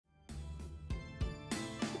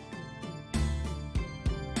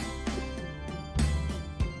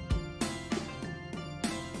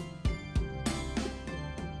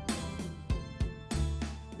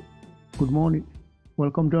Good morning.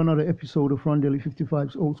 Welcome to another episode of Rondelli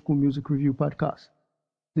 55's Old School Music Review Podcast.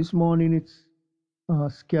 This morning it's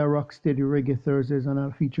Scare Rocksteady Reggae Thursdays and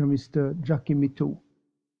I'll feature Mr. Jackie Mittoo,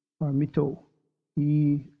 or Mittoo.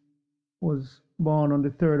 He was born on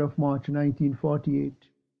the 3rd of March 1948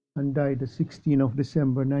 and died the 16th of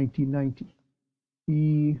December 1990.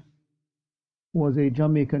 He was a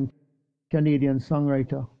Jamaican Canadian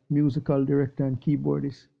songwriter, musical director and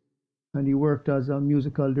keyboardist, and he worked as a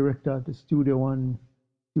musical director at the Studio One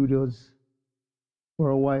Studios for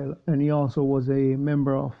a while, and he also was a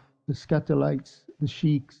member of the Scatterlights, the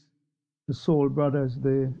Sheiks, the Soul Brothers,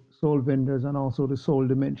 the Soul Vendors, and also the Soul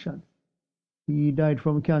Dimension. He died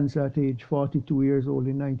from cancer at age 42 years old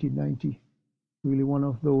in 1990. Really one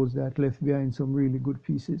of those that left behind some really good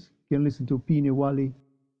pieces. You can listen to Peeny Wally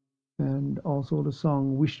and also the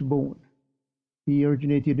song Wishbone. He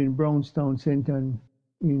originated in Brownstown, St. Ann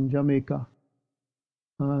in Jamaica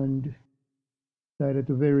and died at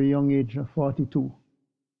a very young age of 42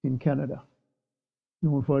 in Canada.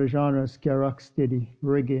 Known for the genres ska, rocksteady,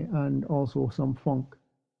 reggae, and also some funk.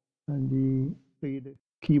 And he played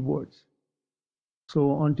keyboards.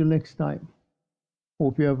 So until next time,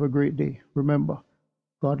 hope you have a great day. Remember,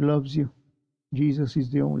 God loves you. Jesus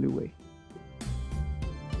is the only way.